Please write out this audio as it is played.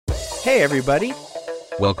Hey, everybody.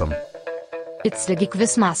 Welcome. It's the Geek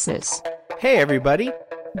With Muscles. Hey, everybody.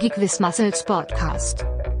 Geek With Muscles Podcast.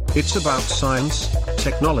 It's about science,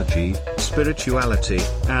 technology, spirituality,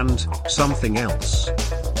 and something else.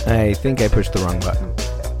 I think I pushed the wrong button.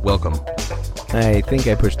 Welcome. I think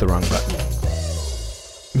I pushed the wrong button.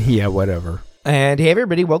 Yeah, whatever. And hey,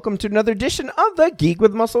 everybody, welcome to another edition of the Geek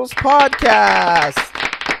With Muscles Podcast.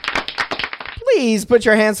 Please put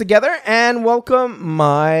your hands together and welcome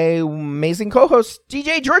my amazing co-host,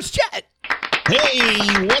 Deejay George Jett.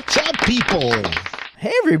 Hey, what's up, people?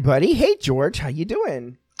 Hey, everybody. Hey, George. How you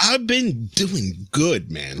doing? I've been doing good,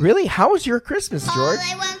 man. Really? How was your Christmas, George?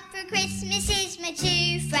 All I want for Christmas is my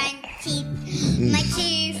two front teeth. My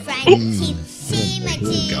two front teeth. See my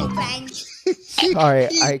two front. Sorry,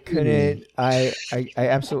 I couldn't. I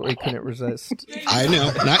absolutely couldn't resist. I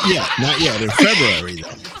know. Not yet. In February, though.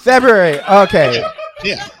 February. Okay.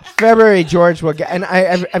 Yeah. February, George will get. And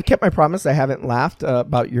I've kept my promise. I haven't laughed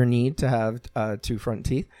about your need to have two front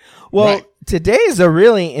teeth. Well, Right. Today is a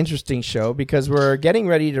really interesting show because we're getting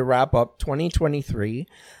ready to wrap up 2023.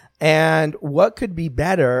 And what could be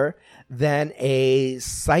better than a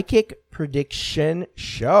psychic prediction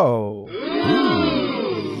show?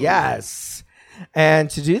 Ooh. Yes. And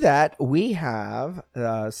to do that, we have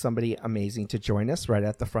somebody amazing to join us right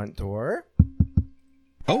at the front door.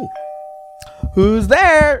 Oh. Who's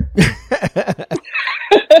there?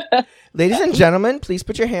 Ladies and gentlemen, please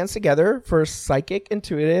put your hands together for psychic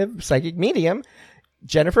medium,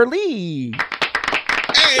 Jennifer Leigh.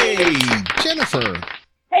 Hey, Jennifer.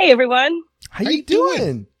 Hey, everyone. How you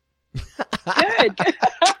doing? Good.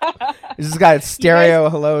 This has got stereo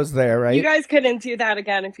hellos there, right? You guys couldn't do that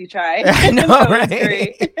again if you tried. I know, That was right?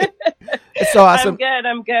 great. It's so awesome.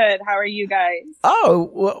 I'm good. How are you guys? Oh,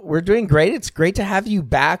 well, we're doing great. It's great to have you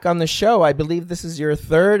back on the show. I believe this is your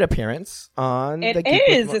third appearance on It the Geek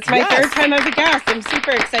is. With It's my Yes. third time as a guest. I'm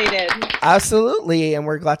super excited. Absolutely, and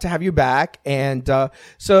we're glad to have you back. And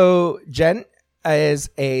so Jen is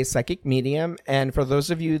a psychic medium, and for those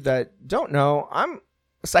of you that don't know, I'm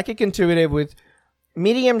a psychic intuitive with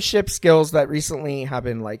mediumship skills that recently have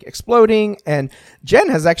been like exploding. And Jen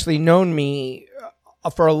has actually known me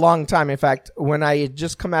for a long time. In fact, when I had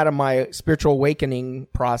just come out of my spiritual awakening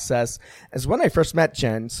process is when I first met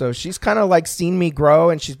Jen. So she's kind of like seen me grow,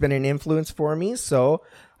 and she's been an influence for me. So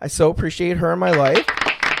I so appreciate her in my life.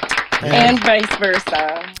 And vice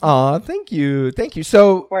versa. Aw, thank you. Thank you.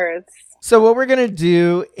 So what we're going to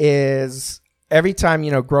do is every time,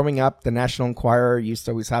 growing up, the National Enquirer used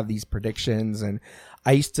to always have these predictions, and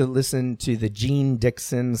I used to listen to the Jean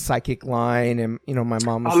Dixon psychic line, and, my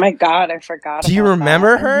mom was... Oh, my God. I forgot. Do you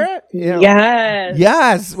remember her? Yes.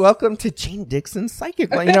 Yes. Welcome to Jean Dixon's psychic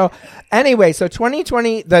line. Anyway, so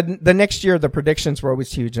 2020, the next year, the predictions were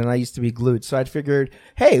always huge, and I used to be glued. So I figured,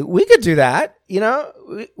 hey, we could do that.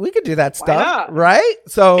 We could do that stuff, not? right?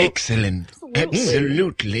 So Excellent.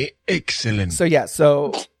 Absolutely excellent. So yeah,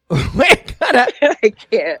 so I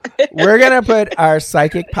can't. we're gonna put our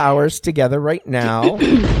psychic powers together right now,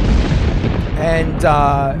 and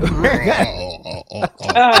we're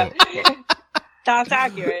gonna That's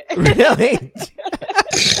accurate. really.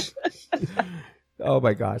 Oh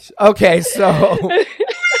my gosh. Okay, so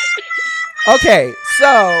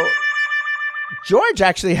George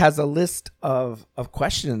actually has a list of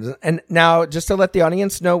questions, and now just to let the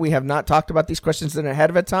audience know, we have not talked about these questions in ahead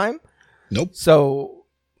of a time. Nope. So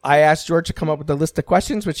I asked George to come up with a list of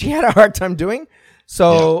questions, which he had a hard time doing.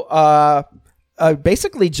 So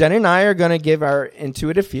basically, Jen and I are going to give our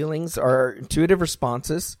intuitive feelings, our intuitive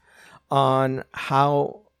responses on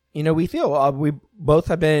how, we feel. We both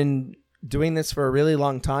have been doing this for a really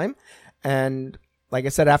long time. And like I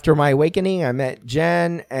said, after my awakening, I met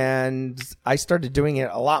Jen, and I started doing it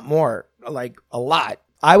a lot more, like a lot.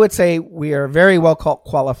 I would say we are very well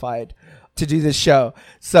qualified to do this show.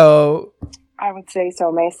 So I would say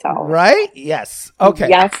so myself. right? Yes. Okay.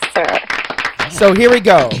 Yes, sir. So here we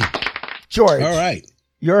go. George. All right.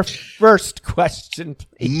 Your first question,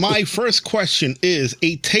 please. My first question is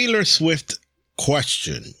a Taylor Swift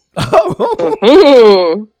question.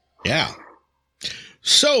 Oh. Yeah.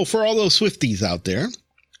 So for all those Swifties out there,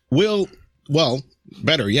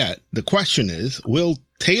 better yet, the question is, will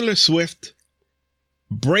Taylor Swift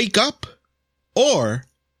break up or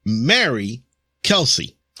marry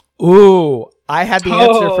Kelsey? Ooh, I had the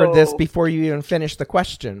answer for this before you even finished the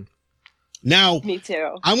question. Now, Me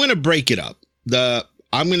too. I'm going to break it up.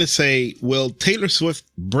 I'm going to say, will Taylor Swift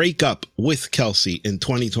break up with Kelsey in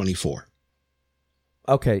 2024?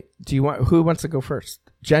 Okay. Who wants to go first?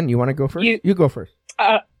 Jen, you want to go first? You go first.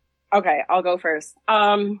 Okay, I'll go first.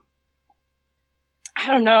 I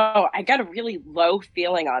don't know. I got a really low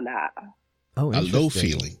feeling on that. Oh, A low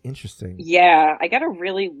feeling. Interesting. Yeah, I got a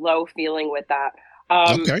really low feeling with that.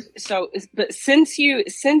 Okay. So, but since you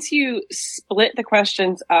split the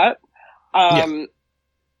questions up, I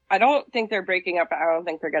don't think they're breaking up. I don't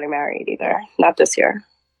think they're getting married either. Not this year.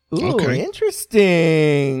 Ooh, Okay.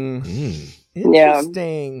 interesting.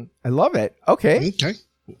 Interesting. I love it. Okay. Okay.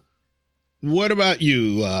 What about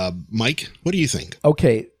you, Mike? What do you think?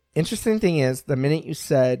 Okay. Interesting thing is, the minute you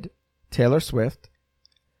said Taylor Swift,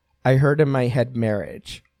 I heard in my head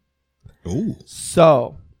marriage. Ooh.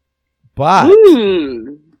 So, but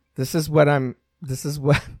this is what I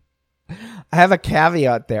have a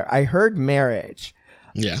caveat there. I heard marriage.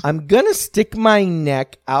 Yeah. I'm going to stick my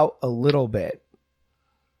neck out a little bit.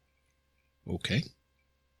 Okay.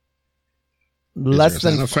 Less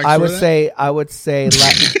there a than, sound effect I for would that? say,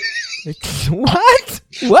 what?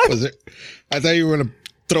 What? Was it? I thought you were going to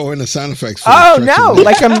throw in the sound effects. For Oh the no! stretching.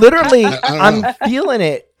 Like I'm literally, don't I'm know. feeling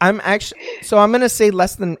it. I'm actually. So I'm gonna say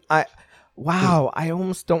less than. Wow! I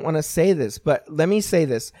almost don't want to say this, but let me say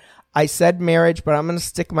this. I said marriage, but I'm gonna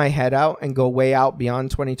stick my head out and go way out beyond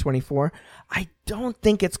 2024. I don't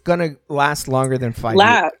think it's gonna last longer than 5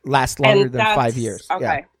 years. Last longer And than 5 that's- years. Okay.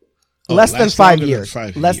 Yeah. Oh, Less than last 5 longer than years.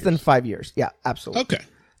 5 Less years. than 5 years. Yeah, absolutely. Okay.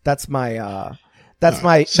 That's my. That's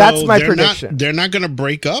my. So That's my they're prediction. They're not going to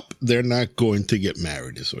break up. They're not going to get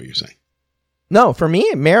married, is what you're saying. No, for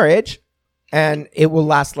me, marriage, and it will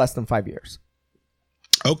last less than 5 years.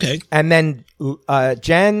 Okay. And then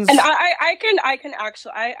Jen's. And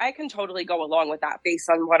I can totally go along with that based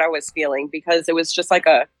on what I was feeling, because it was just like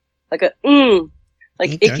a Okay.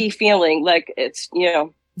 icky feeling, like it's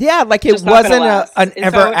Yeah, like it just not gonna wasn't last. an And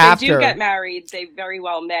ever so if after. they do get married, they very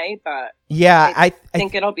well may, but Yeah, I I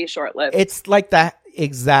think it'll be short lived. it's like that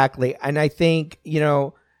exactly. And I think,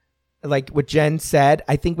 like what Jen said,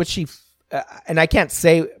 I think what she, and I can't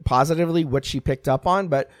say positively what she picked up on,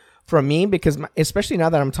 but for me, because especially now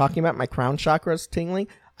that I'm talking about my crown chakras tingling,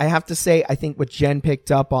 I have to say, I think what Jen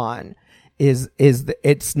picked up on is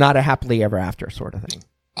it's not a happily ever after sort of thing.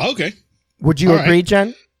 Okay. Would you All agree, right.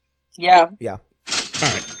 Jen? Yeah, Yeah. All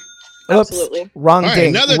right. Oops. absolutely. Wrong All right,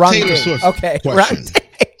 ding. another Wrong Taylor ding. Swift Okay. question.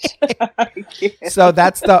 So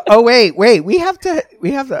that's the. Oh wait. We have to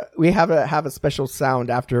have a special sound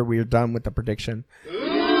after we're done with the prediction.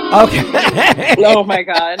 Okay. Oh my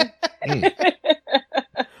god,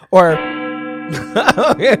 Or.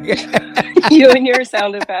 you and your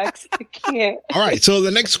sound effects. I can't. All right. So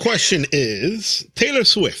the next question is Taylor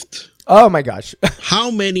Swift. Oh my gosh. How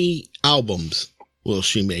many albums will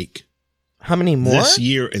she make How many more? this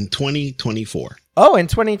year in 2024? Oh, in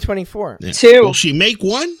 2024. Yeah. 2. Will she make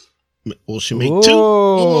one? Will she make 2?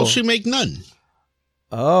 Or will Ooh. she make none?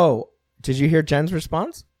 Oh, did you hear Jen's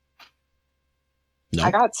response? No.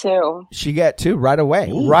 I got 2. She got 2 right away.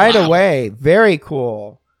 Ooh, right wow. away. Very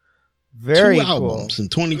cool. Very 2 cool. albums in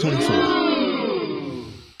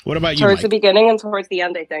 2024. What about you, Towards the Mike? beginning and towards the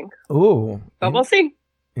end, I think. Ooh. But we'll see.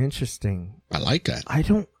 Interesting. I like that. I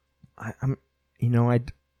don't have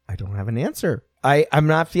an answer. I'm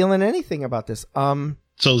not feeling anything about this.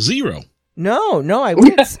 So 0. No, I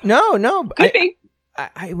wouldn't. No. Could be.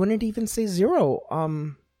 I wouldn't even say 0.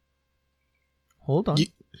 Hold on. You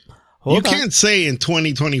Hold on. can't say in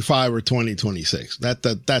 2025 or 2026.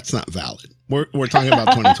 That's not valid. We're talking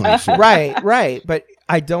about 2024. Right. But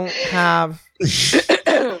I don't have.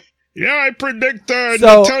 Yeah, I predict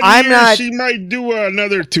So, 10 I'm years not- she might do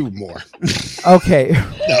another 2 more. Okay.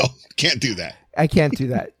 No, can't do that. I can't do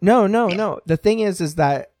that. No. The thing is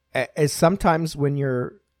that is sometimes when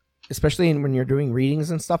you're, especially when you're doing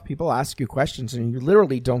readings and stuff, people ask you questions and you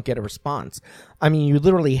literally don't get a response. I mean, you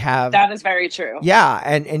literally have. That is very true. Yeah,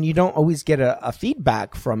 and you don't always get a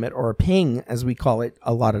feedback from it, or a ping, as we call it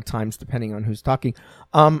a lot of times, depending on who's talking.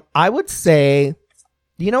 I would say,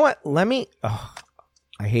 you know what?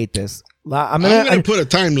 I hate this. I'm gonna put a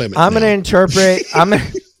time limit. I'm gonna now. interpret. I'm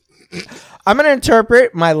gonna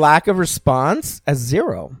interpret my lack of response as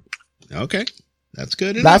 0. Okay, that's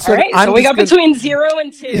good enough. That's All what right. I'm So we just got between 0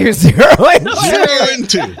 and 2. You're 0 and 2. 0 and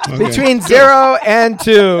 2. Okay. Between 0 and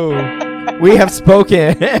 2, we have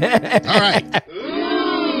spoken. All right.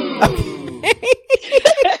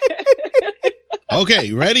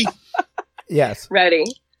 Okay, ready? Yes. Ready.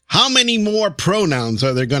 How many more pronouns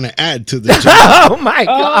are they going to add to the gender? Oh my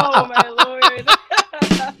god! Oh my lord.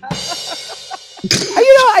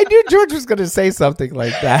 I knew George was going to say something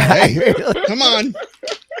like that. Hey, come on.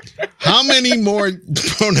 How many more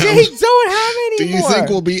pronouns Hey, don't have any do you more. think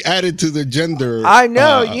will be added to the gender? I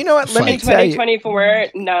know. You know what? Let me fight? tell you. 2024,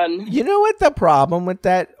 none. You know what the problem with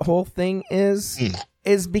that whole thing is?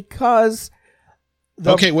 Is because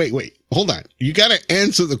the Okay, wait. hold on. You got to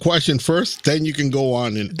answer the question first, then you can go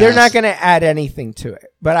on and They're ask. not going to add anything to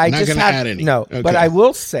it. But I Not just gonna have add any. no. Okay. But I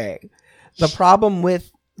will say the problem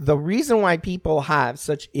with the reason why people have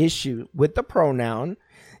such issue with the pronoun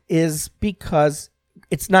is because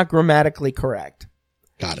it's not grammatically correct.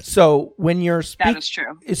 Got it. So when you're That is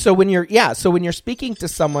true. so when you're speaking to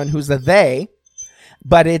someone who's a they,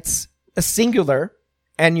 but it's a singular,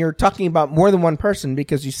 and you're talking about more than one person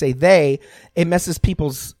because you say they, it messes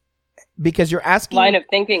people's, because you're asking Line of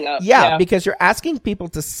thinking up. because you're asking people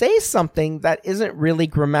to say something that isn't really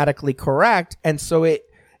grammatically correct, and so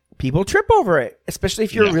people trip over it, especially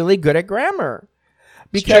if you're really good at grammar.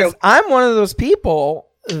 Because true. I'm one of those people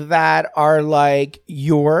that are like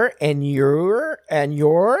your and your and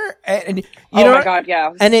your and you know, my God,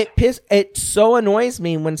 yeah. and it so annoys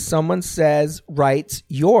me when someone writes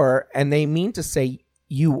your and they mean to say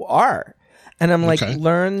you are. And I'm like,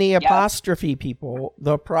 learn the apostrophe, people,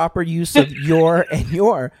 the proper use of your and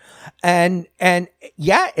your. And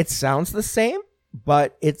yeah, it sounds the same,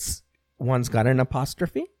 but one's got an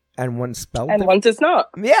apostrophe and one's spelled and one's it's not.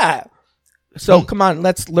 Yeah. So come on,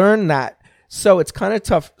 let's learn that. So it's kind of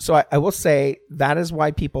tough. So I will say that is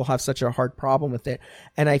why people have such a hard problem with it.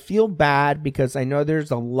 And I feel bad because I know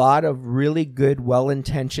there's a lot of really good,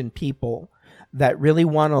 well-intentioned people that really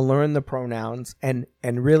want to learn the pronouns and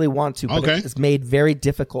really want to, but it's made very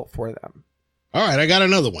difficult for them. All right, I got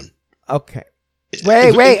another one. Okay.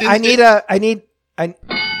 Wait,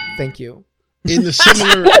 thank you. In the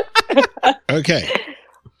similar, okay.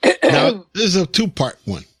 Now, this is a 2-part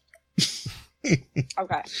one.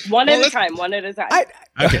 Okay. One at a time.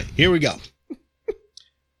 Okay, here we go.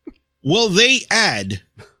 Will they add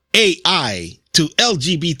AI to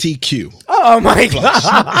LGBTQ? Oh my God.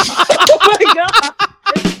 Oh my God.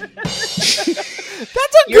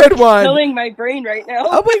 That's a good one. Killing my brain right now.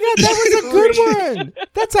 Oh my God, that was a good one.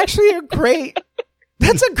 That's actually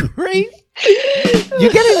that's a great.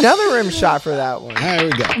 You get another rim shot for that one. There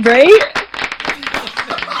we go. Right?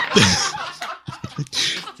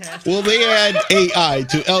 Will they add AI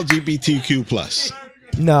to LGBTQ plus?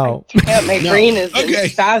 No. Yeah, my brain is in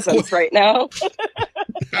spasms right now. All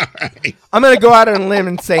right. I'm going to go out on a limb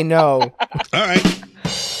and say no. All right.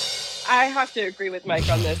 I have to agree with Mike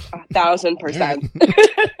on this 1,000%.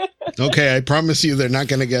 Okay, I promise you they're not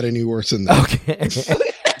going to get any worse than that. Okay.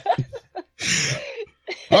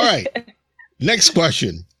 All right. Next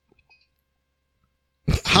question.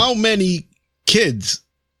 How many kids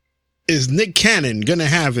is Nick Cannon going to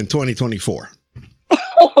have in 2024?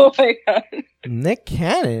 Oh my God. Nick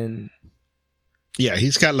Cannon. Yeah,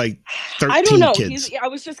 he's got like 13 I don't know. kids. I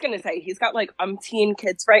was just going to say, he's got like umpteen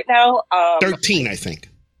kids right now. 13, I think.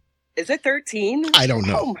 Is it 13? I don't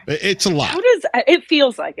know. Oh, it's a lot. It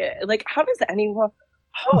feels like it. Like, how does anyone?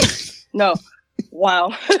 Oh, no.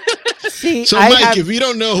 Wow. See, So, Mike, if you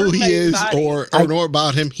don't know who he is or know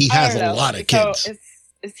about him, he has a lot of kids. So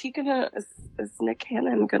is he gonna? Is Nick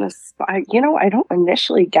Cannon gonna spy? I don't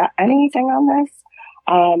initially get anything on this,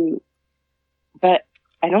 but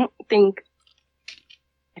I don't think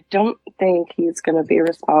he's gonna be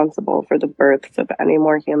responsible for the births of any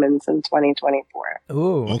more humans in 2024.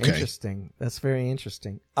 Ooh, interesting. That's very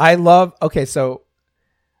interesting. I love the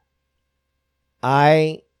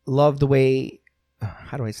way.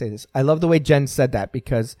 How do I say this? I love the way Jen said that,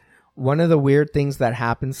 because one of the weird things that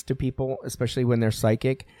happens to people, especially when they're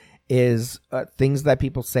psychic, is things that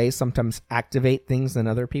people say sometimes activate things in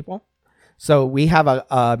other people. So we have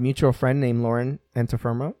a mutual friend named Lauren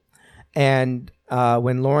Antifermo. And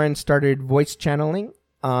when Lauren started voice channeling,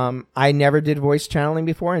 I never did voice channeling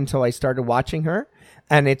before until I started watching her.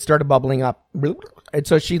 And it started bubbling up. And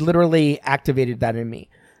so she literally activated that in me.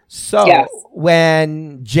 So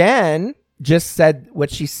when Jen just said what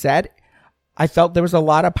she said, I felt there was a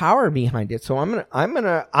lot of power behind it. So I'm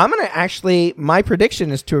gonna actually, my prediction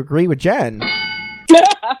is to agree with Jen.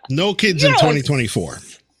 No kids in 2024.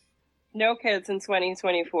 No kids in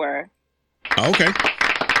 2024. Okay.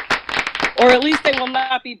 Or at least they will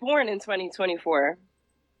not be born in 2024.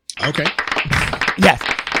 Okay. Yes.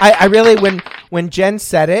 I really, when Jen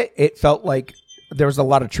said it, it felt like there was a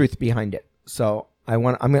lot of truth behind it. So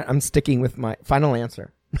I'm sticking with my final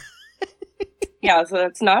answer. Yeah, so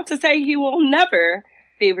that's not to say he will never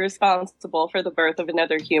be responsible for the birth of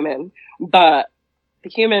another human, but the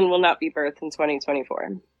human will not be birthed in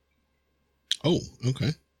 2024. Oh,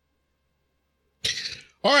 okay.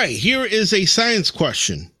 All right, here is a science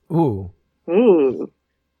question. Ooh.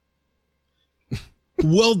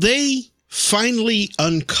 Will they finally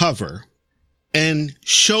uncover and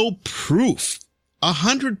show proof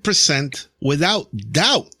 100% without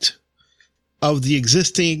doubt of the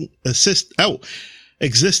existing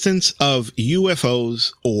existence of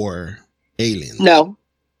UFOs or aliens? No.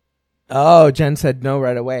 Oh, Jen said no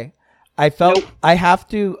right away. I felt I have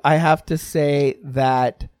to say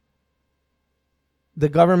that the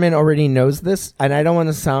government already knows this, and I don't want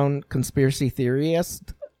to sound conspiracy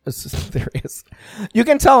theorist. You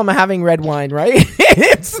can tell I'm having red wine, right?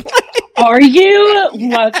 It's like, Are you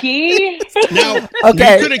lucky? Now,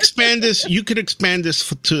 Okay. you could expand this. You could expand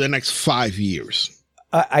this to the next 5 years.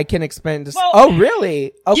 I can expand this. Well, oh,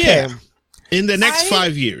 really? Okay. Yeah. In the next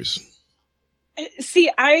 5 years.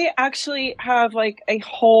 See, I actually have like a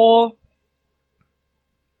whole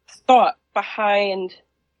thought behind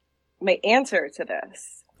my answer to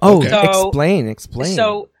this. Oh, Okay. So- explain.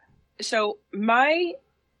 So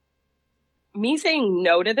me saying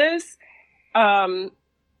no to this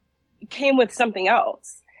came with something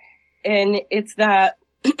else. And it's that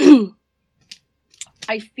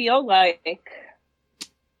I feel like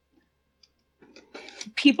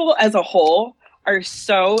people as a whole are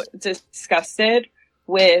so disgusted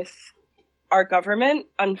with our government,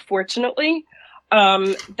 unfortunately,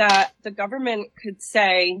 that the government could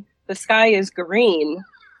say the sky is green,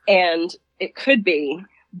 and it could be,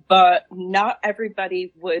 but not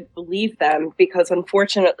everybody would believe them because,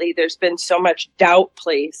 unfortunately, there's been so much doubt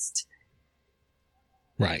placed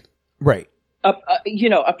Right.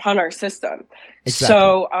 upon our system. Exactly.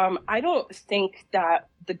 So I don't think that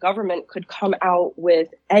the government could come out with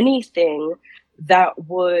anything that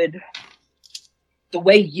would, the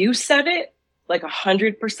way you said it, like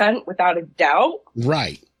 100% without a doubt.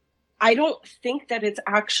 Right. I don't think that it's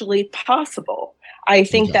actually possible. I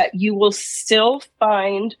think Okay. that you will still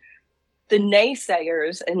find the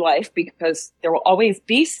naysayers in life, because there will always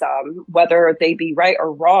be some, whether they be right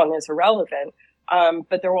or wrong is irrelevant.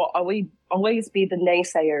 But there will always be the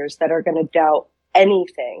naysayers that are going to doubt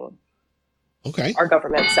anything Okay. our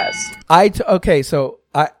government says. So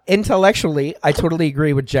intellectually, I totally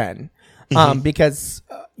agree with Jen, because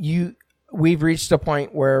we've reached a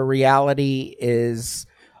point where reality is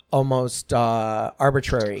almost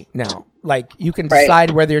arbitrary now. Like, you can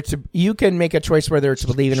decide you can make a choice whether to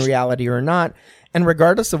believe in reality or not, and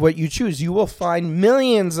regardless of what you choose, you will find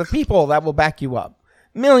millions of people that will back you up.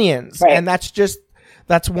 Millions. Right. And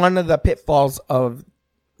that's one of the pitfalls of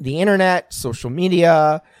the internet, social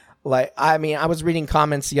media. Like, I mean, I was reading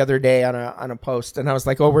comments the other day on a post, and I was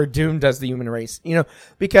like, "Oh, we're doomed as the human race,"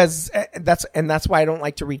 because that's why I don't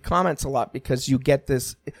like to read comments a lot, because you get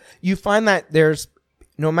this, you find that there's,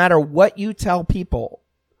 no matter what you tell people,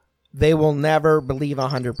 they will never believe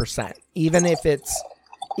 100%, even if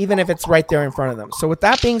it's right there in front of them. So with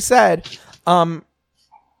that being said, now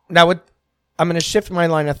I'm going to shift my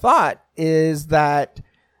line of thought, is that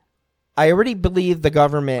I already believe the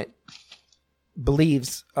government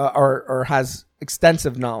believes or has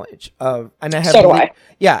extensive knowledge of, and I have, So do I.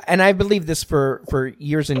 Yeah, and I believe this for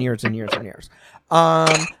years and years and years and years.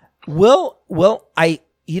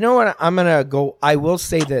 You know what? I will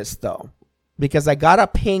say this though, because I got a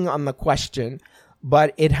ping on the question,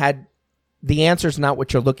 but the answer's not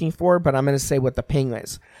what you're looking for, but I'm going to say what the ping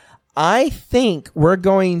is. I think we're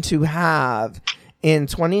going to have in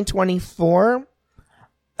 2024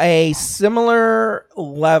 a similar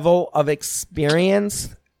level of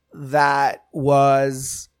experience that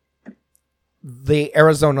was the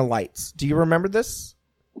Arizona Lights. Do you remember this?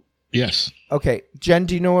 Yes. Okay. Jen,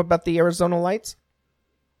 do you know about the Arizona Lights?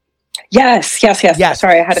 Yes. Yes.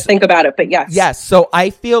 Sorry, I had to think about it, but yes. Yes. So I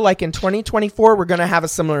feel like in 2024, we're going to have a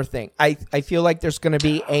similar thing. I feel like there's going to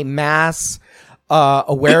be a mass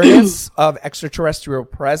awareness of extraterrestrial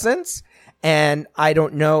presence. And I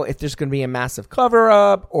don't know if there's going to be a massive cover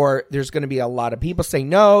up, or there's going to be a lot of people saying,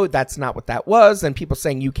 no, that's not what that was. And people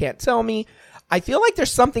saying, you can't tell me. I feel like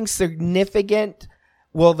there's something significant.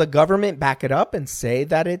 Will the government back it up and say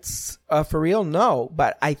that it's for real? No,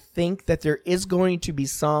 but I think that there is going to be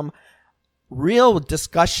some real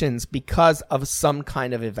discussions because of some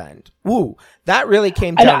kind of event. Woo, that really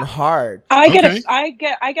came down hard. I Okay.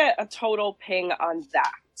 get a total ping on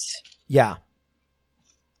that. Yeah.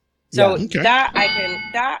 So Yeah. Okay.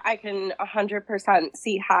 that I can 100%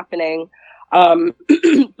 see happening.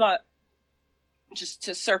 But just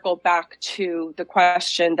to circle back to the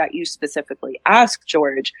question that you specifically asked,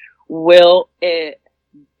 George, will it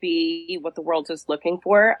be what the world is looking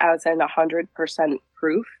for, as in 100%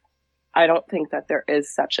 proof? I don't think that there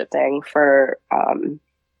is such a thing for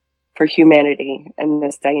humanity in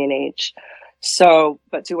this day and age. So,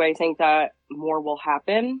 but do I think that more will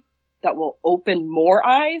happen that will open more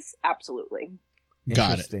eyes? Absolutely. Got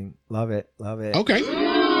it. Interesting. Love it. Okay.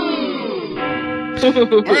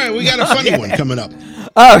 All right, we got a funny one coming up.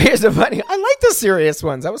 Oh, here's a funny. I like the serious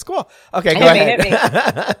ones. That was cool. Okay, go ahead.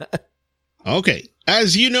 Hit me. Okay.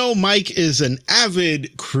 As you know, Mike is an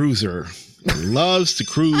avid cruiser. He loves to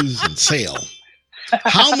cruise and sail.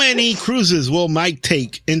 How many cruises will Mike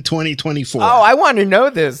take in 2024? Oh, I want to know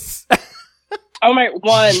this. Oh my,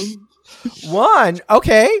 one. One.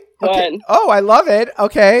 Okay. One. Oh, I love it.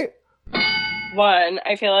 Okay. One.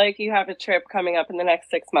 I feel like you have a trip coming up in the next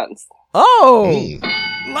 6 months. Oh,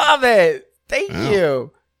 love it. Thank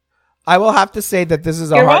you. I will have to say that this is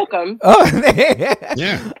You're welcome. Oh,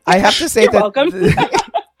 Yeah. I have to say You're that. welcome.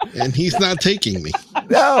 And he's not taking me.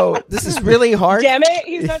 No, this is really hard. Damn it,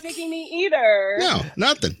 he's not taking me either. No,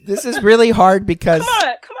 nothing. This is really hard because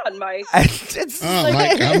Come on, Mike. it's Oh,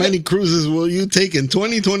 Mike, how many cruises will you take in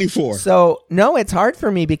 2024? so no, it's hard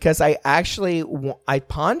for me because I actually I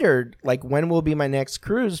pondered like when will be my next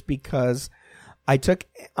cruise because I took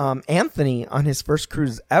Anthony on his first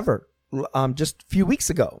cruise ever just a few weeks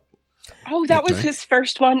ago. Oh, that was his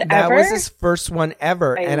first one ever? That was his first one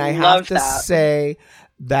ever. And I have love to that. say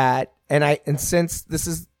that, and since this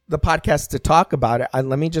is the podcast to talk about it,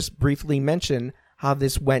 let me just briefly mention how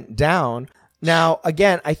this went down. Now,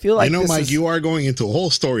 again, I feel like I know, this Mike, is, you are going into a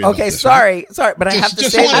whole story. about okay, this, right? sorry, but I have to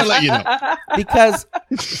Just say want to this let you know. because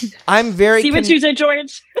I'm very See what you did,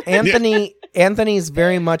 George? Anthony is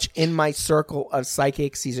very much in my circle of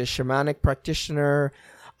psychics. He's a shamanic practitioner.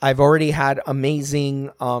 I've already had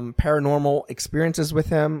amazing paranormal experiences with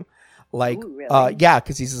him. Like, Ooh, really? yeah,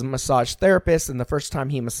 because he's a massage therapist. And the first time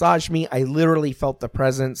he massaged me, I literally felt the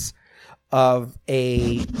presence of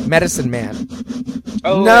a medicine man.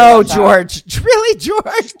 Oh, No, I love that. George. Really,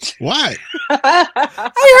 George? What?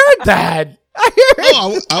 I heard that. I heard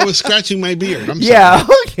Oh, I was scratching my beard. I'm sorry. Yeah,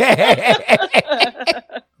 okay.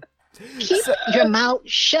 Keep your mouth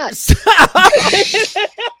shut.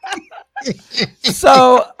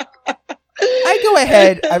 So I go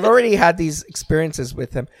ahead. I've already had these experiences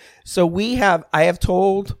with him. So I have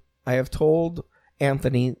told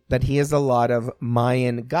Anthony that he has a lot of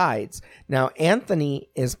Mayan guides. Now, Anthony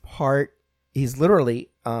he's literally,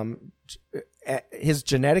 his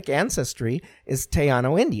genetic ancestry is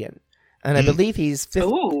Taino Indian. And I believe he's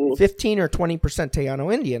 15 or 20%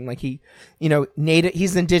 Taino Indian. Like native,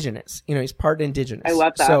 he's indigenous. He's part indigenous. I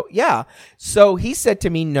love that. So, yeah. So he said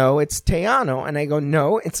to me, no, it's Taino. And I go,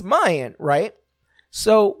 no, it's Mayan, right?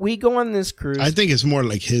 So we go on this cruise. I think it's more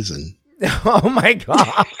like his and Oh my God.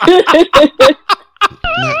 not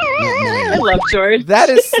I mine. love George. That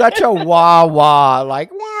is such a wah-wah.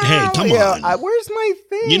 Like, wow. Hey, come yeah, on. where's my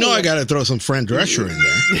thing? You know I got to throw some Fran Drescher in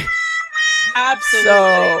there.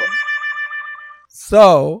 Absolutely.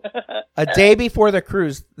 So a day before the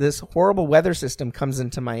cruise, this horrible weather system comes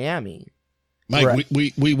into Miami. Mike, Right.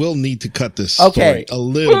 we will need to cut this Okay. story a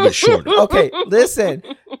little bit shorter. Okay, listen.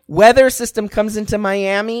 Weather system comes into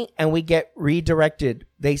Miami and we get redirected.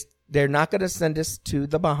 They're not going to send us to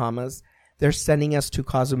the Bahamas. They're sending us to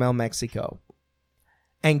Cozumel, Mexico.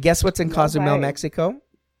 And guess what's in Cozumel, way. Mexico?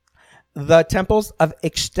 The temples of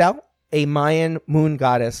Ixtel, a Mayan moon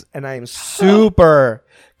goddess. And I am super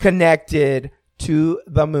connected to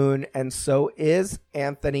the moon. And so is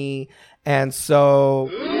Anthony. And so,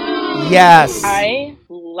 yes. I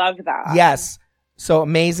love that. Yes. So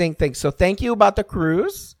amazing thing. So thank you about the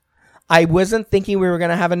cruise. I wasn't thinking we were going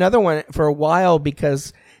to have another one for a while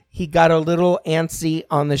because he got a little antsy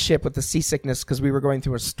on the ship with the seasickness because we were going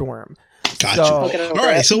through a storm. Gotcha. So- He'll get All over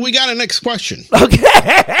right, it. so we got a next question. Okay.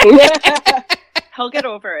 He'll get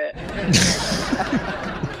over it.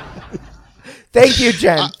 Thank you,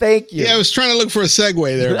 Jen. Thank you. Yeah, I was trying to look for a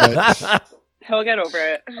segue there, but He'll get over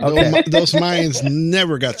it. Okay. those Mayans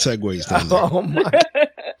never got segues down there. Oh my.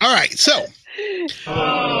 All right, so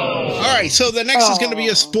the next is going to be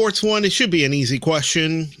a sports one. It should be an easy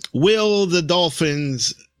question. Will the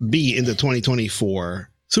Dolphins be in the 2024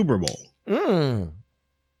 Super Bowl?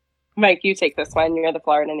 Mike, you take this one. You're the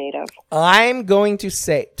Florida native. I'm going to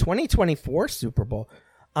say 2024 Super Bowl.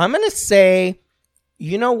 I'm going to say,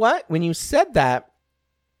 you know what? When you said that,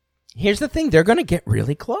 here's the thing. They're going to get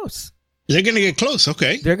really close. They're going to get close.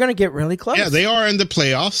 Okay. They're going to get really close. Yeah, they are in the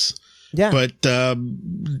playoffs. Yeah. But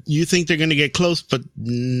you think they're going to get close, but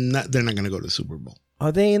they're not going to go to the Super Bowl.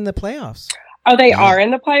 Are they in the playoffs? Oh, they are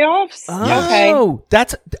in the playoffs? Okay. Oh,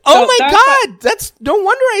 that's my God. That's no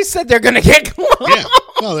wonder I said they're going to get close. Yeah.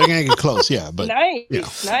 Well, they're going to get close. Yeah. But Nice. yeah.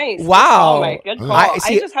 Nice. Wow. Oh, Mike. Good call. I I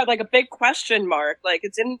see- just had like a big question mark. Like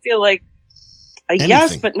it didn't feel like a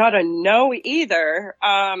yes, Anything. but not a no either.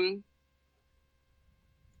 I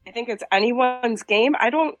think it's anyone's game.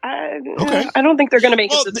 I don't think they're going to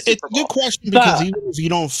make Well, it to the it's Super a good Bowl. question because But- even if you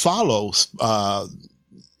don't follow,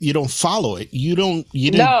 follow it. You didn't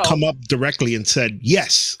No. come up directly and said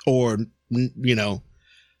yes, or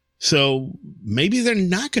so maybe they're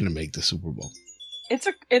not going to make the Super Bowl. It's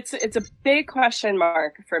a big question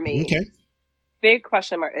mark for me. Okay. Big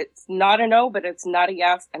question mark. It's not a no, but it's not a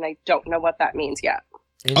yes, and I don't know what that means yet.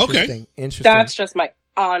 Interesting. That's just my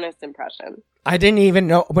honest impression. I didn't even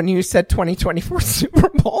know when you said 2024 Super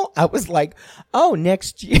Bowl. I was like, oh,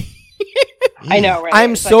 next year. I know, right?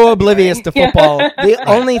 I'm It's so like oblivious to February. football. The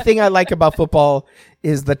only thing I like about football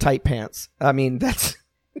is the tight pants. I mean, that's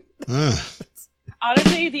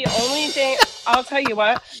Honestly, the only thing I'll tell you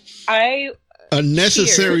what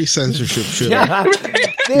unnecessary censorship. Should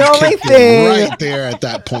the only thing right there at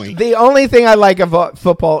that point. The only thing I like about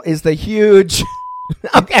football is the huge.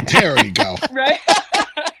 Okay. There we go. right.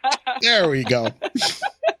 There we go.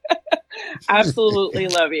 Absolutely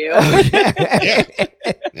love you.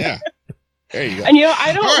 Yeah. There you go. And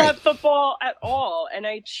I don't All right. love football at all, and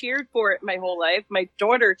I cheered for it my whole life. My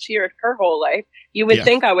daughter cheered her whole life. You would Yeah.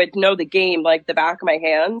 think I would know the game like the back of my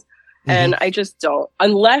hand, and I just don't.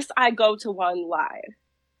 Unless I go to one live,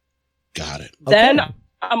 Got it. then Okay.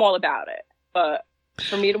 I'm all about it. But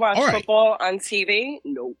for me to watch All right. football on TV,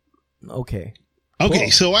 nope. Okay. Okay,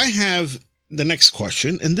 Cool. so I have the next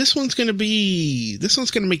question, and this one's gonna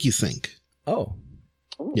make you think. Oh.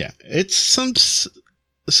 Yeah, it's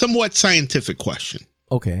somewhat scientific question,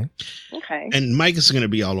 Okay. Okay. and Mike is gonna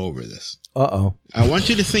be all over this. Uh-oh. I want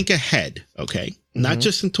you to think ahead, okay? Not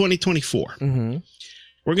just in 2024. Mm-hmm.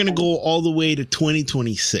 We're gonna go all the way to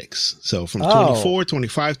 2026. So from Oh. 24,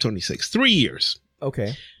 25, 26, 3 years.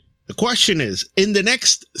 Okay. The question is, in the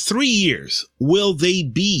next 3 years, will they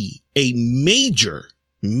be a major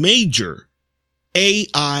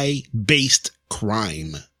AI-based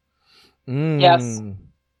crime? Yes.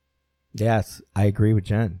 Yes, I agree with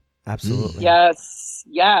Jen. Absolutely. Yes.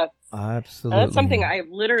 Absolutely. And that's something I've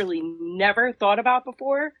literally never thought about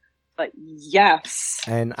before, but yes.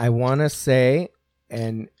 And I want to say,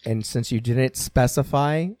 and since you didn't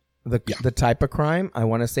specify the type of crime, I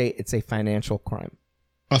want to say it's a financial crime.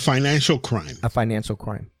 A financial crime. A financial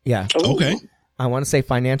crime. Yeah. Ooh. Okay. I want to say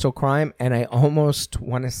financial crime, and I almost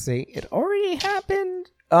want to say it already happened.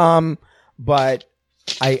 But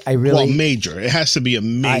I really major. It has to be a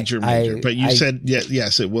major. But you said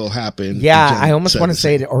yes, it will happen. Yeah, Jen I almost said want to the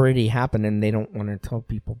say same. it already happened, and they don't want to tell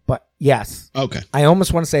people. But yes, Okay. I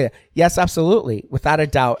almost want to say it. Yes, absolutely, without a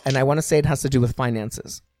doubt. And I want to say it has to do with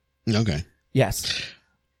finances. Okay. Yes.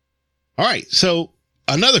 All right. So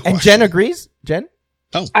another question. And Jen agrees. Jen.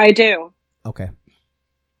 I do. Okay.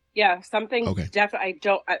 Yeah, something Okay. definitely. I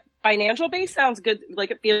don't. Financial base sounds good.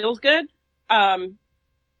 Like it feels good. I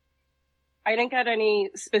didn't get any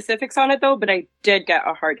specifics on it though, but I did get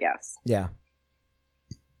a hard yes. Yeah.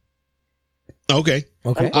 Okay.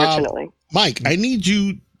 Okay. Unfortunately. Mike, I need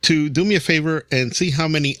you to do me a favor and see how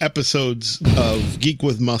many episodes of Geek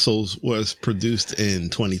with Muscles was produced in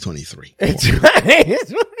 2023. It's right.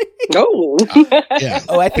 No. Yeah.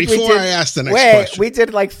 Oh, I think we Before did- I ask the next Wait, question. we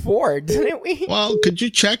did like 4, didn't we? Well, could you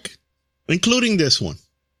check, including this one?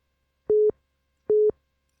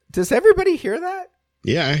 Does everybody hear that?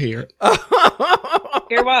 Yeah, I hear it.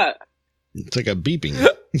 Hear what? It's like a beeping.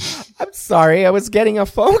 I'm sorry. I was getting a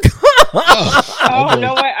phone call. Oh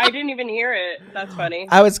no way! I didn't even hear it. That's funny.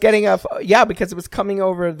 I was getting because it was coming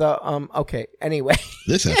over the okay. Anyway.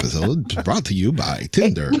 This episode is brought to you by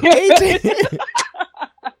Tinder.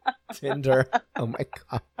 Tinder. Oh my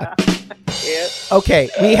god. Yeah. Okay,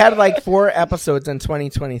 we had like 4 episodes in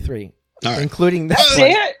 2023, All right. including this That's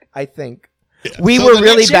one. it. I think we So were the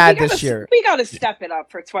really next- bad We this gotta- year. We got to step it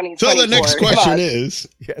up for 2024. So the next Come question on. is,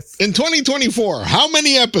 Yes. in 2024, how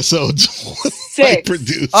many episodes was 6. Mike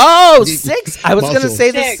produce? Oh, Geek 6. I was going to Muscles.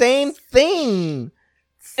 say the 6. same thing.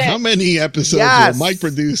 6. How many episodes Yes. will Mike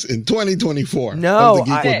produce in 2024 No, of the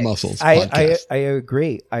Geek I- with Muscles I podcast?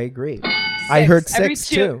 agree. I heard 6 Every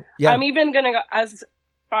too. Yeah. I'm even going to go as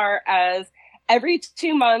far as every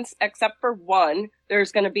 2 months, except for one,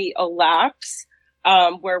 there's going to be a lapse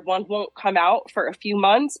where one won't come out for a few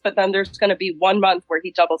months, but then there's going to be 1 month where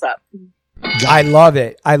he doubles up. I love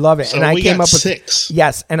it. So and I we came got up with 6.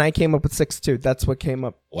 Yes, and I came up with 6 too. That's what came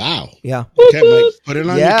up. Wow. Yeah. Okay, Mike, put it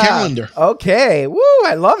on your calendar. Okay. Woo,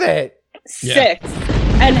 I love it. 6.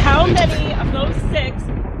 And how many of those 6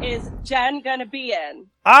 is Jen going to be in?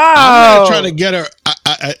 I'm Oh, going to try to get her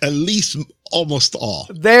at least almost all.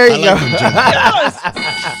 there you I go. like when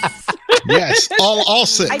Jen- Yes, all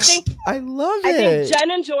 6. I love I it. think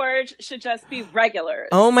Jen and George should just be regulars.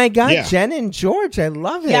 Oh my God, Yeah. Jen and George, I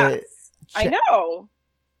love it. yes. I Jen- know.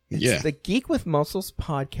 It's Yeah. the Geek with Muscles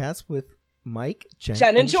podcast with Mike,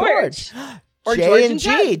 Jen and George. Or J George and and G.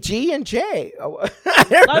 Jett. G and J. Oh, Love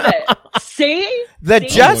it. See? the See?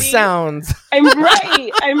 just sounds. I'm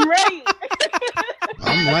right. I'm right.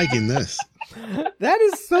 I'm liking this. That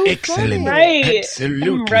is so Excellent. funny. Right.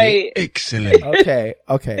 Absolutely Right. excellent. Okay.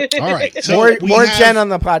 All right. So more we have- Jen on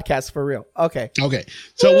the podcast for real. Okay. Okay.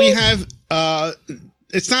 So we have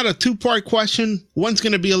it's not a two-part question. One's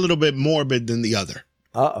going to be a little bit morbid than the other,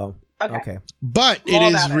 Uh-oh. Okay. Okay. but it All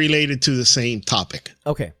is about it. related to the same topic.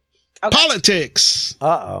 Okay. Okay. Politics.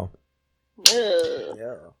 Uh-oh. Ugh.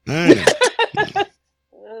 Yeah. I know.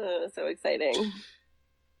 So exciting.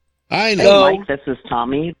 I Hey, know. Mike, this is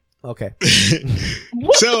Tommy. Okay.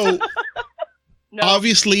 So No.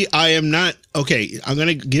 obviously I am not okay. I'm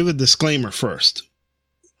going to give a disclaimer first.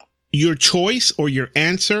 Your choice or your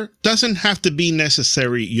answer doesn't have to be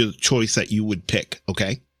necessarily your choice that you would pick.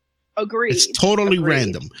 Okay. Agreed. It's totally Agreed.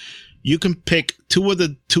 random. You can pick two of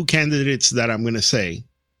the two candidates that I'm going to say,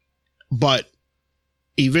 but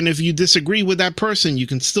even if you disagree with that person, you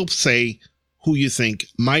can still say who you think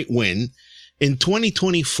might win in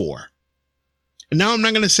 2024. And now I'm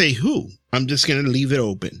not going to say who. I'm just going to leave it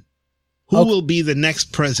open. Who Okay. will be the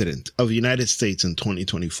next president of the United States in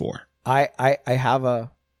 2024? I have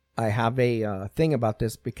a thing about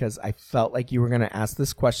this because I felt like you were going to ask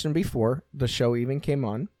this question before the show even came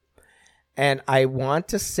on. And I want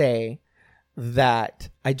to say that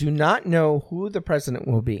I do not know who the president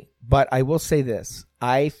will be, but I will say this.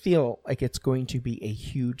 I feel like it's going to be a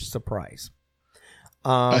huge surprise.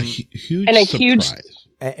 Huge and a surprise. huge-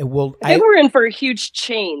 It will. I think we're in for a huge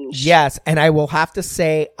change. Yes, and I will have to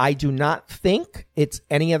say I do not think it's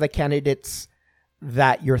any of the candidates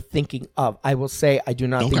that you're thinking of. I will say I do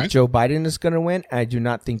not Okay. think Joe Biden is going to win, and I do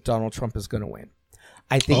not think Donald Trump is going to win.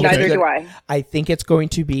 I think Okay. Neither do I. I think it's going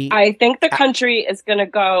to be. I think the country is going to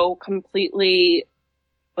go completely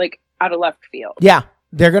like out of left field. Yeah,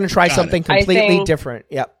 they're going to try Got something it. I completely think- different.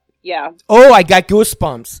 Yep. Yeah. Oh, I got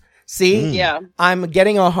goosebumps. See, Yeah. I'm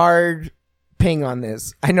getting a hard ping on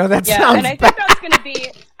this. I know that Yeah. sounds And I bad. think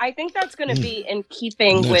that's going to be in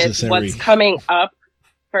keeping with Necessary. what's coming up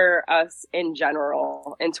for us in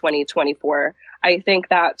general in 2024. I think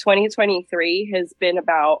that 2023 has been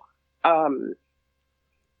about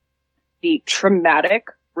the traumatic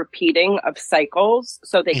repeating of cycles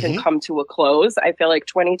so they can come to a close. I feel like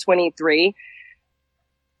 2023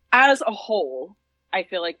 as a whole, I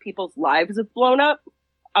feel like people's lives have blown up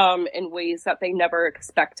in ways that they never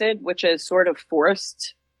expected, which is sort of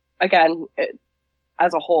forced, again,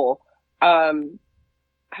 as a whole,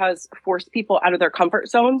 has forced people out of their comfort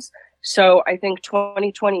zones. So I think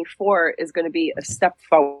 2024 is going to be a step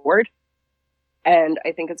forward. And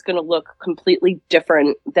I think it's going to look completely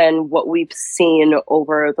different than what we've seen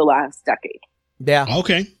over the last decade. Yeah.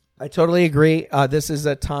 Okay. I totally agree. This is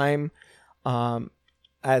a time,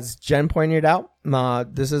 as Jen pointed out,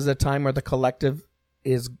 this is a time where the collective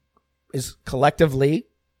is collectively,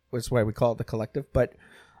 which is why we call it the collective, but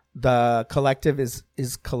the collective is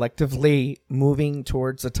collectively moving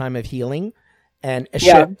towards a time of healing, and a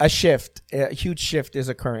huge shift is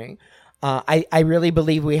occurring. I really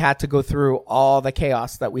believe we had to go through all the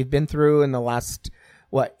chaos that we've been through in the last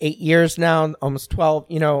 8 years now, almost 12.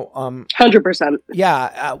 100%.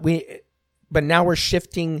 Yeah, but now we're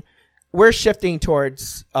shifting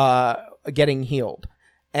towards getting healed,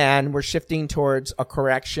 and we're shifting towards a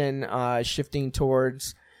correction, shifting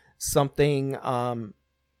towards something.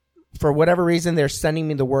 For whatever reason, they're sending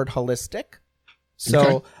me the word holistic. So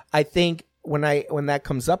Okay. I think when that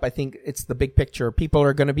comes up, I think it's the big picture. People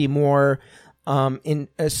are going to be more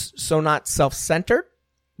so not self-centered,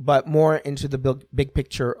 but more into the big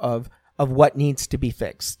picture of what needs to be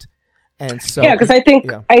fixed. And so, yeah, because I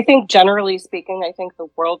think generally speaking, I think the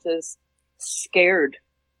world is scared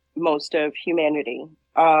most of humanity.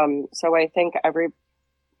 So I think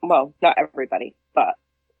not everybody, but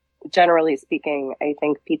generally speaking, I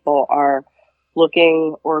think people are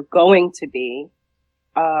looking or going to be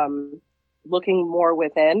looking more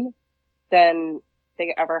within than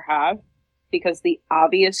they ever have, because the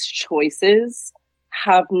obvious choices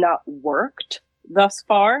have not worked thus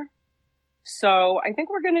far. So I think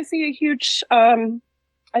we're going to see a huge spin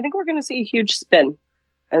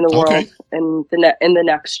in the world in the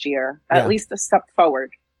next year, at least a step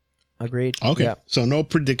forward. Agreed. Okay. Yeah. So no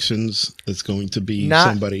predictions. It's going to be Not-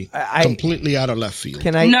 somebody I- completely out of left field.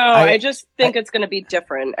 I just think it's going to be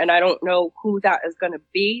different, and I don't know who that is going to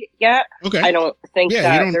be yet. Okay. I don't think Yeah, you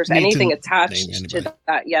that don't there's need to anything name attached anybody. to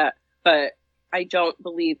that yet, but I don't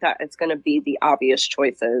believe that it's going to be the obvious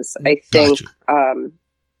choices. I think, Gotcha. I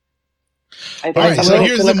think All right. So something's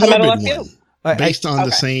here's gonna the come out of morbid left one, field. based on Okay.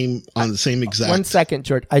 the same exact. 1 second,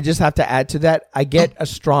 George. I just have to add to that. I get a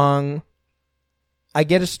strong I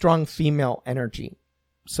get a strong female energy.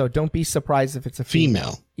 So don't be surprised if it's a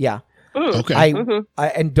female. Yeah. Okay.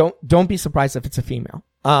 And don't be surprised if it's a female.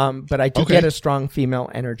 But I do get a strong female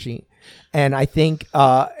energy. And I think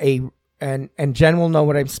and Jen will know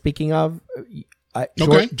what I'm speaking of.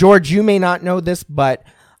 George, you may not know this, but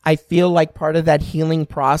I feel like part of that healing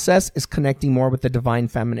process is connecting more with the divine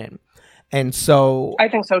feminine. And so I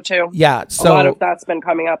think so too. Yeah. So a lot of that's been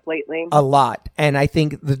coming up lately. A lot. And I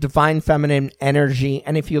think the divine feminine energy,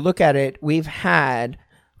 and if you look at it, we've had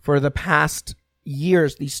for the past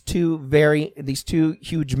years these two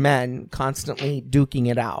huge men constantly duking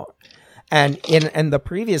it out. And the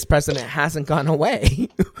previous president hasn't gone away.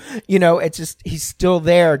 It's just he's still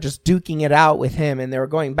there just duking it out with him, and they were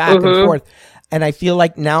going back and forth. And I feel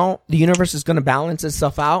like now the universe is going to balance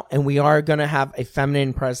itself out, and we are going to have a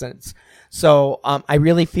feminine presence. So I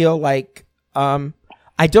really feel like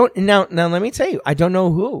I don't now. Let me tell you, I don't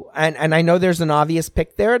know who, and I know there's an obvious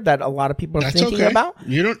pick there that a lot of people are thinking about.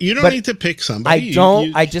 You don't need to pick somebody. I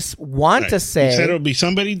don't. I just want to say you said it'll be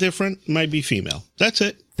somebody different. Might be female. That's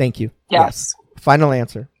it. Thank you. Yes. Final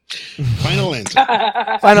answer. Final answer.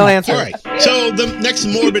 Final answer. All right. So the next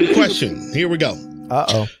morbid question. Here we go.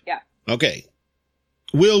 Uh-oh. Yeah. Okay.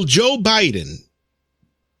 Will Joe Biden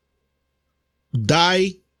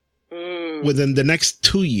die within the next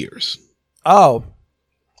 2 years? Oh.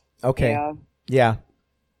 Okay. Yeah.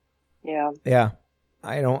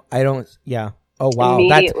 I don't. Yeah. Oh, wow.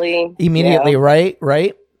 Immediately. Immediately. Yeah.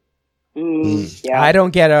 Right. Yeah. I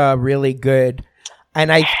don't get a really good,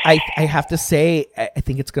 and I have to say, I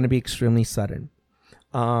think it's going to be extremely sudden.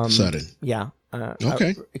 Sudden. Yeah.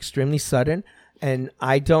 Okay. Extremely sudden. And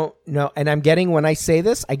I don't know. And I'm getting, when I say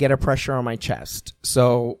this, I get a pressure on my chest.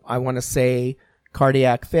 So I want to say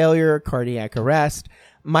cardiac failure, cardiac arrest.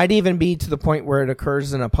 Might even be to the point where it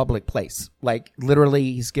occurs in a public place. Like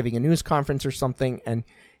literally he's giving a news conference or something and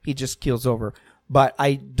he just keels over. But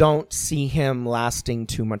I don't see him lasting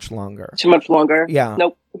too much longer. Too much longer? Yeah.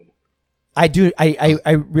 Nope. I do.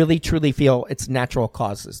 I really truly feel it's natural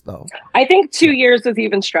causes though. I think 2 years is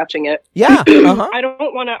even stretching it. Yeah. I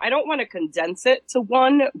don't want to condense it to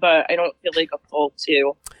one, but I don't feel like a full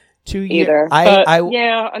 2. 2 years. Either.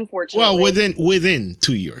 Yeah, unfortunately. Well, within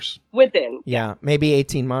 2 years. Within. Yeah, maybe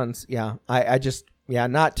 18 months. Yeah, I just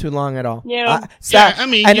not too long at all. Yeah. I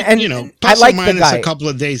mean, plus I like or minus the guy. a couple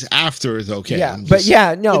of days after is okay. Yeah, but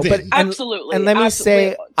absolutely. And let me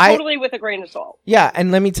say, totally with a grain of salt. Yeah,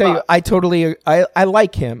 and let me tell you, I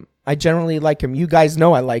like him. I generally like him. You guys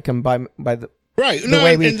know I like him by the right. The No,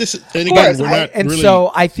 way and again, we're not and really.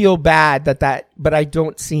 So I feel bad but I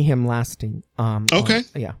don't see him lasting. Okay.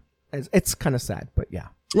 Yeah, it's kind of sad, but yeah.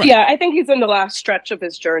 Right. Yeah, I think he's in the last stretch of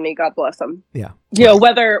his journey. God bless him. Yeah.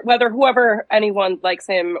 Whether whoever anyone likes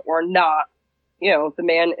him or not, the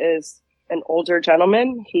man is an older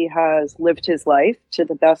gentleman. He has lived his life to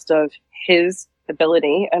the best of his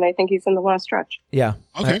ability, and I think he's in the last stretch. Yeah.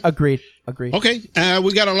 Okay. Agreed. Okay.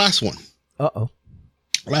 We got a last one. Uh-oh.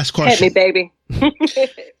 Last question. Hit me, baby.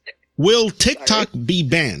 Will TikTok be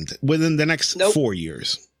banned within the next 4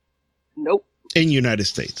 years? Nope. In United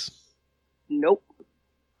States? Nope.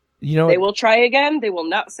 They will try again. They will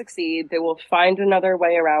not succeed. They will find another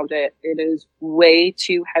way around it. It is way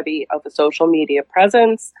too heavy of a social media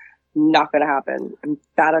presence. Not going to happen.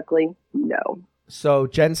 Emphatically, no. So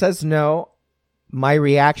Jen says no. My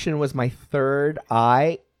reaction was my third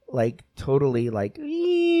eye, totally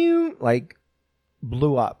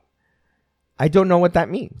blew up. I don't know what that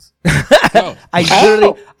means.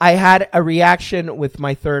 I had a reaction with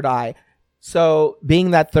my third eye. So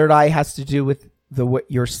being that third eye has to do with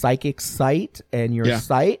your psychic sight and your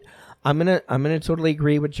sight, I'm gonna totally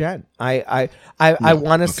agree with Jen. I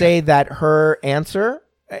want to say that her answer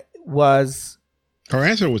was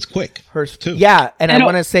quick. Hers too. Yeah, and I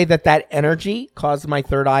want to say that energy caused my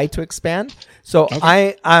third eye to expand. So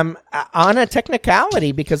I'm on a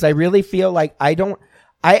technicality because I really feel like let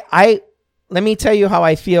me tell you how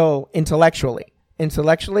I feel intellectually.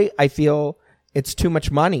 Intellectually, I feel it's too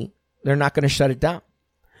much money. They're not going to shut it down.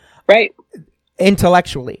 Right.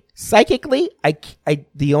 Intellectually. Psychically,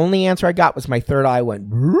 the only answer I got was my third eye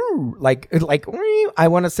went like I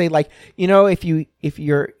want to say if you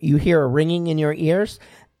hear a ringing in your ears,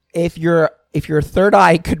 if your third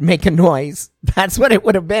eye could make a noise, that's what it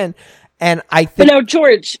would have been. And I think But no,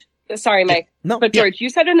 George, sorry, Mike. No, but George, you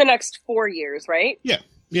said in the next 4 years, right? Yeah.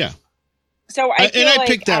 Yeah. So I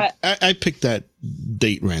picked that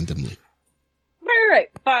date randomly. Right.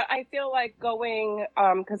 But I feel like going,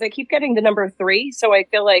 because I keep getting the number 3, so I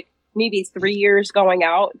feel like maybe 3 years going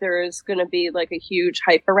out, there's going to be a huge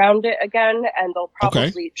hype around it again, and they'll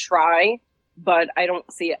probably try, but I don't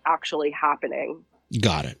see it actually happening.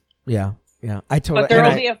 Got it. Yeah. I totally. But there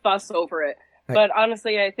will be a fuss over it. But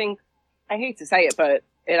honestly, I hate to say it, but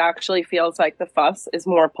it actually feels like the fuss is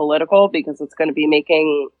more political because it's going to be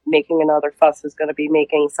making another fuss is going to be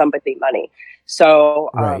making somebody money. So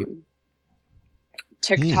Right.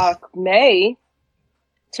 TikTok may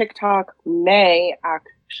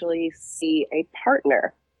actually see a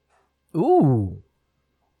partner. Ooh.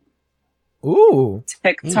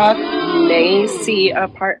 TikTok may see a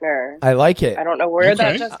partner. I like it. I don't know where that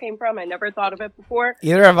Okay. just came from. I never thought of it before.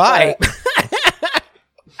 Either have I.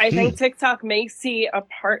 I think TikTok may see a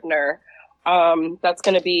partner that's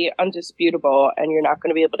going to be undisputable, and you're not going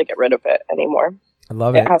to be able to get rid of it anymore. I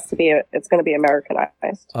love it. It has to be. It's going to be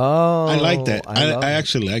Americanized. Oh, I like that. love I it.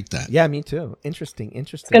 actually like that. Yeah, me too. Interesting.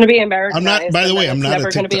 It's going to be Americanized. I'm not. By the and way, then I'm it's not never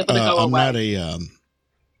a going to be TikTok. able to go I'm away. not a.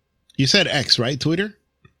 You said X, right? Twitter?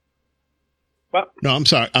 What? No, I'm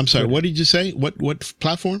sorry. What did you say? What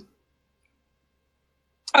platform?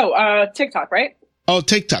 Oh, TikTok, right? Oh,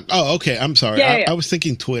 TikTok. Oh, okay. I'm sorry. Yeah. I was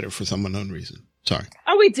thinking Twitter for some unknown reason. Sorry.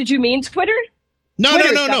 Oh, wait, did you mean Twitter? No.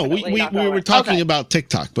 Twitter's We definitely not going were away. talking Okay. about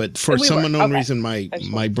TikTok, but for We some were. unknown Okay. reason,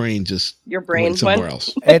 my brain just Your went brain somewhere went.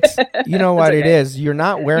 else. It's you know what It's it okay. is. You're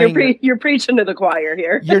not wearing. You're preaching to the choir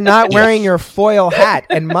here. You're not wearing your foil hat,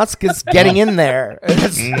 and Musk is getting in there.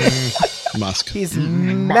 Musk. He's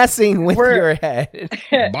messing with We're- your head.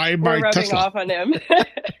 Bye We're bye rubbing Tesla. off on him.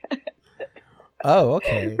 Oh,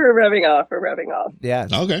 okay. We're rubbing off. Yeah.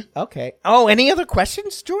 Okay. Okay. Oh, any other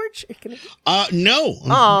questions, George? No.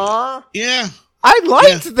 Aw, Yeah. I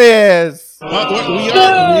liked this. Well, we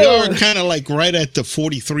are kind of like right at the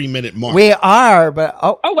 43-minute mark. We are, but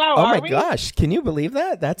Oh, wow, oh my are we? gosh! Can you believe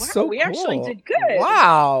that? That's Wow, so we cool. actually did good.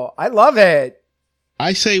 Wow, I love it.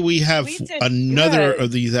 I say we have We did another good.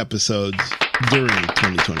 of these episodes during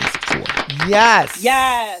 2024. Yes.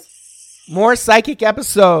 Yes. More psychic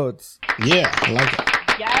episodes. Yeah, I like it.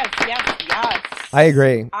 Yes. I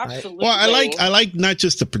agree. Absolutely. Well, I like not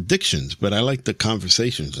just the predictions, but I like the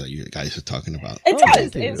conversations that you guys are talking about. It Oh, does.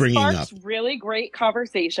 thank you. It Bringing sparks up. really great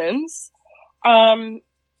conversations. I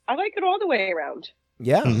like it all the way around.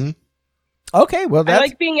 Yeah. Mhm. Okay. Well, I that's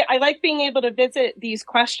like being able to visit these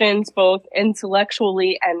questions both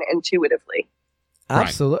intellectually and intuitively.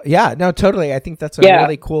 absolutely. Yeah. No, totally. I think that's a Yeah.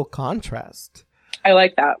 really cool contrast. I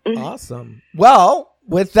like that. Awesome. Well,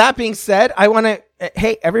 with that being said, I want to,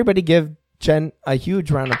 hey, everybody give Jen a huge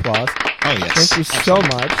round of applause. Oh, yes. Thank you so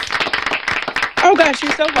much. Oh gosh,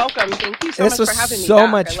 you're so welcome. Thank you so This much was for having me so back.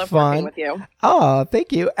 much I love fun. working with you. Oh,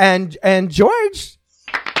 thank you. And George.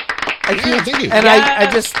 Yeah, thank you. And I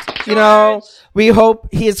just, you know, George. we hope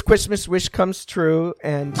his Christmas wish comes true.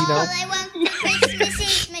 And, you All know, I want for Christmas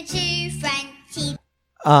is my two front teeth.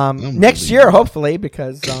 next year, hopefully,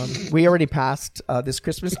 because we already passed this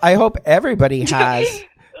Christmas. I hope everybody has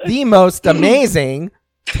the most amazing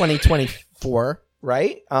 2024,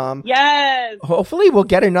 right? Yes. Hopefully, we'll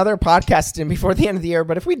get another podcast in before the end of the year.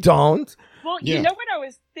 But if we don't, Well, Yeah. you know what I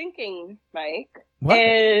was thinking, Mike, what?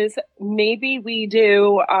 is maybe we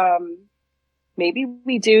do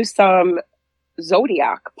some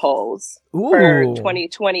zodiac polls for Ooh.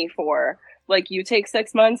 2024. Like you take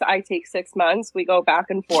 6 months, I take 6 months. We go back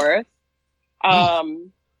and forth.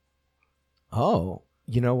 Oh,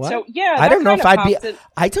 you know what? So yeah, I that don't know if kinda I'd be. pops in-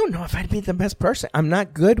 I don't know if I'd be the best person. I'm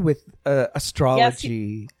not good with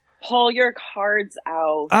astrology. Pull your cards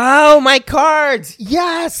out. Oh, my cards!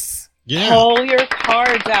 Yes. Yeah. Pull your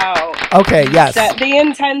cards out. Okay. Yes. Set the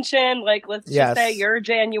intention. Like, let's Yes. just say you're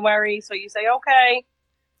January. So you say, okay.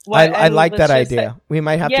 I like that let's just idea. We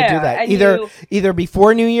might have to do Yeah, that and either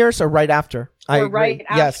before New Year's or right after. I Or agree. right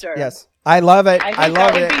Yes. after. Yes. I love it. I think I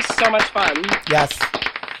love that it. would be so much fun. Yes.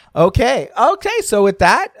 Okay. So with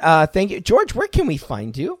that, thank you, George. Where can we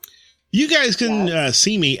find you? You guys can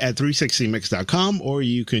see me at 360mix.com, or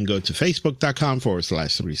you can go to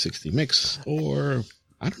facebook.com/360mix, or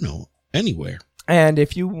I don't know, anywhere. And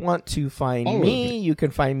if you want to find All over me, you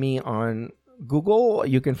can find me on Google.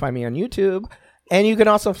 You can find me on YouTube, and you can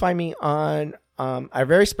also find me on our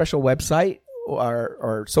very special website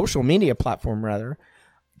or social media platform, rather,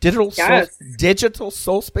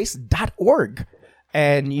 digitalsoulspace.org.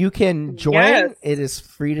 And you can join. Yes. It is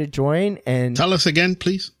free to join. And Tell us again,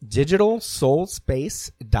 please.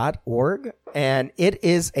 digitalsoulspace.org. And it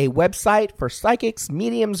is a website for psychics,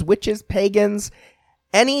 mediums, witches, pagans,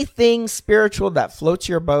 anything spiritual that floats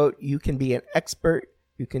your boat. You can be an expert.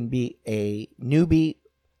 You can be a newbie.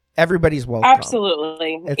 Everybody's welcome.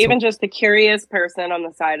 Absolutely. It's Even just the curious person on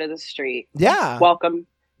the side of the street. Yeah. Welcome.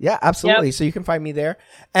 Yeah, absolutely. Yep. So you can find me there.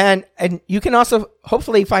 And you can also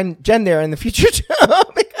hopefully find Jen there in the future too.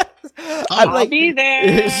 Because I'm I'll be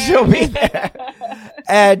there. She'll be there.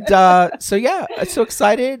 And so yeah, I'm so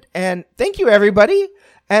excited. And thank you, everybody.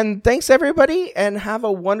 And thanks, everybody. And have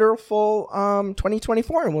a wonderful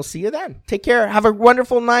 2024. And we'll see you then. Take care. Have a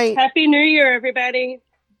wonderful night. Happy New Year, everybody.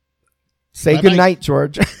 Say Bye-bye. good night,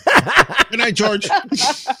 George. Good night, George.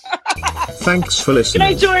 Thanks for Good listening.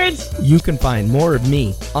 night, George. You can find more of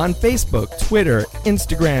me on Facebook, Twitter,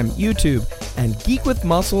 Instagram, YouTube, and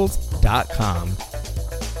geekwithmuscles.com.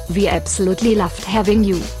 We absolutely loved having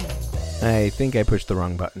you. I think I pushed the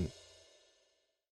wrong button.